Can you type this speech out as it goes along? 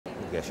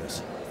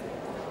gracious.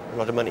 A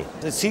lot of money.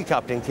 The sea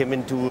captain came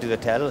into the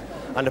hotel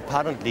and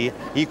apparently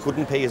he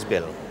couldn't pay his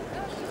bill.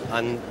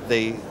 And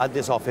they had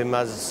this off him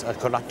as a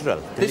collateral.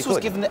 This was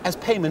given as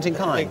payment in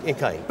kind? In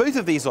kind. Both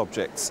of these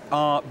objects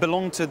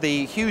belong to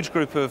the huge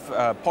group of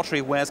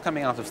pottery wares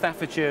coming out of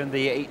Staffordshire in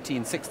the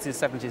 1860s,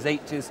 70s,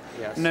 80s,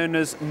 yes, known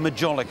as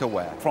Majolica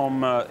ware,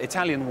 from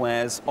Italian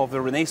wares of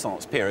the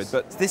Renaissance period. Yes.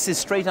 But this is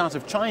straight out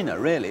of China,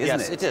 really, isn't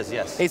Yes, it? it is,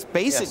 yes. It's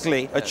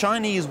basically Yes, a yes.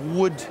 Chinese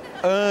wood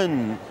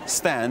urn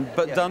stand,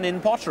 but Yes. done in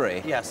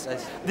pottery. Yes.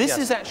 This yes.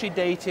 is actually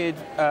dated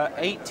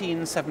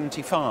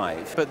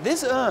 1875, but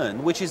this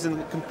urn, which is in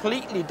a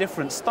completely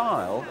different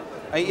style,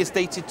 is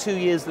dated 2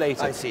 years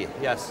later. I see,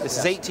 yes. This yes.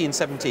 is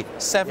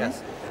 1877,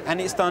 Yes. and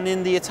it's done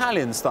in the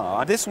Italian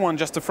style. This one,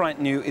 just to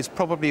frighten you, is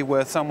probably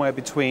worth somewhere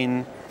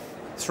between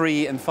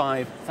 £3,000 and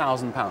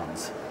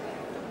 £5,000.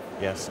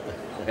 Yes.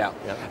 Yeah.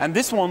 Yeah. And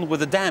this one with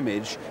the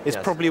damage is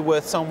Yes. probably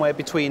worth somewhere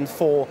between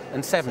 £4,000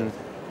 and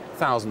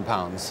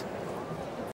 £7,000.